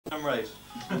I'm right.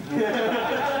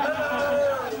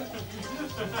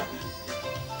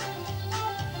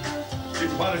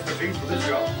 She's managed the team for this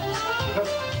job.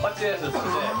 What date is today?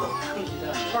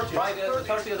 Friday, the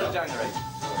 30th of January.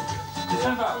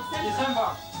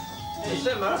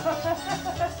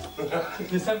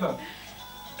 December.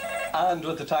 And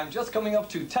with the time just coming up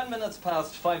to 10 minutes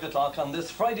past 5 o'clock on this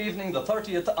Friday evening, the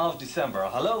 30th of December.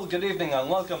 Hello, good evening and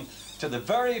welcome to the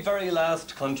very, very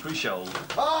last country show.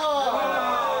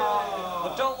 Oh!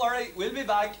 But don't worry, we'll be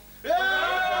back.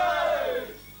 Yay!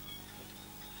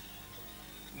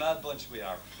 Mad bunch we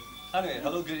are. Anyway,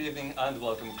 hello, good evening and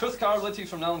welcome. Chris Carroll with you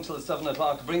from now until 7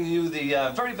 o'clock, bringing you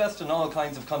the very best in all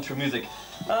kinds of country music.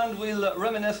 And we'll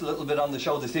reminisce a little bit on the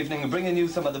show this evening, bringing you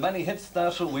some of the many hits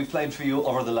that we've played for you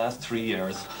over the last 3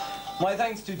 years. My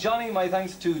thanks to Johnny, my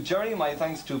thanks to Jerry, my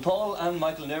thanks to Paul and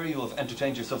Michael Neary, who have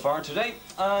entertained you so far today.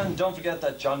 And don't forget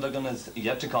that John Duggan is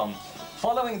yet to come.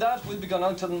 Following that, we'll be going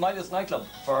out to the Midas nightclub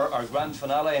for our grand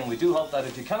finale, and we do hope that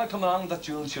if you cannot come along, that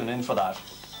you'll tune in for that.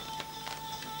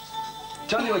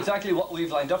 Tell you exactly what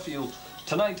we've lined up for you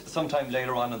tonight, sometime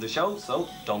later on in the show, so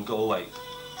don't go away.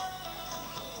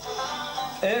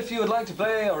 If you would like to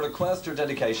play a request or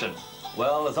dedication,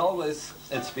 well, as always,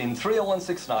 it's been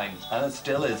 30169, and it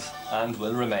still is, and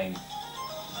will remain.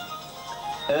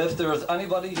 If there's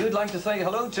anybody you'd like to say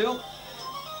hello to,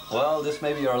 well, this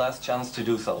may be your last chance to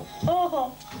do so.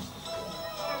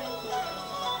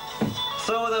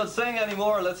 So without saying any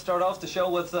more, let's start off the show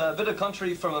with a bit of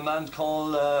country from a man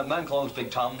called Big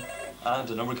Tom and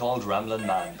a number called Ramblin'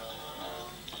 Man.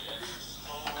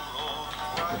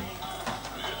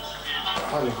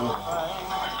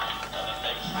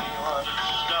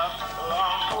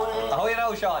 How are you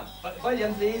now, Sean?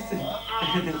 Volume, please.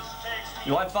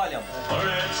 You want volume? For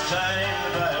it's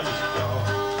time that I was gone.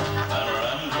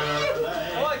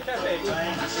 Oh, I can't wait.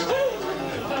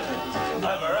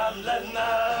 I'm a rambling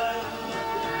man.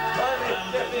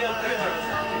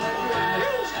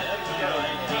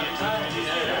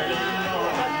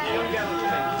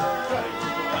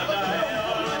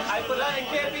 I put on a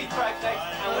KB track next,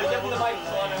 and we'll give him the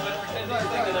microphone and we'll pretend he's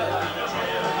singing it.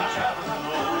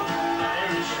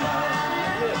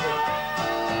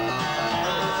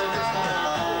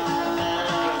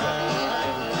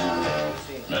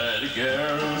 Met a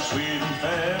girl, sweet and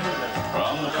fair,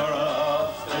 from the Carroll.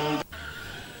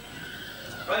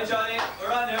 Right, Johnny,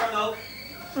 we're on here now.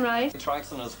 Right.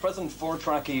 Tracks on his present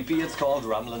 4-track EP, it's called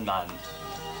Ramblin' Man.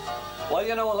 Well,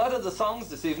 you know, a lot of the songs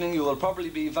this evening you will probably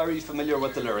be very familiar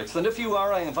with the lyrics, and if you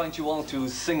are, I invite you all to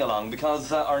sing along,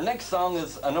 because our next song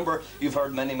is a number you've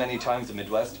heard many, many times in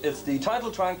Midwest. It's the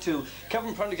title track to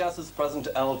Kevin Prendergast's present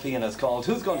LP, and it's called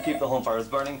Who's Going to Keep the Home Fires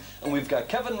Burning? And we've got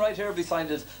Kevin right here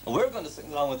beside it, and we're going to sing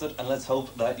along with it, and let's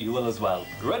hope that you will as well.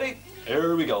 Ready?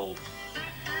 Here we go.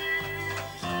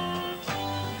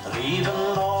 Even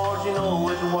Lord, you know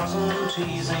it wasn't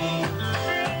easy,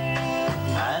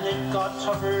 and it got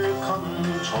tougher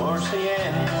coming towards the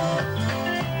end.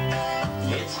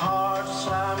 It's hard to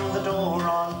slam the door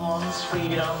on one's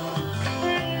freedom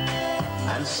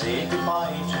and say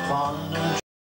goodbye to fond and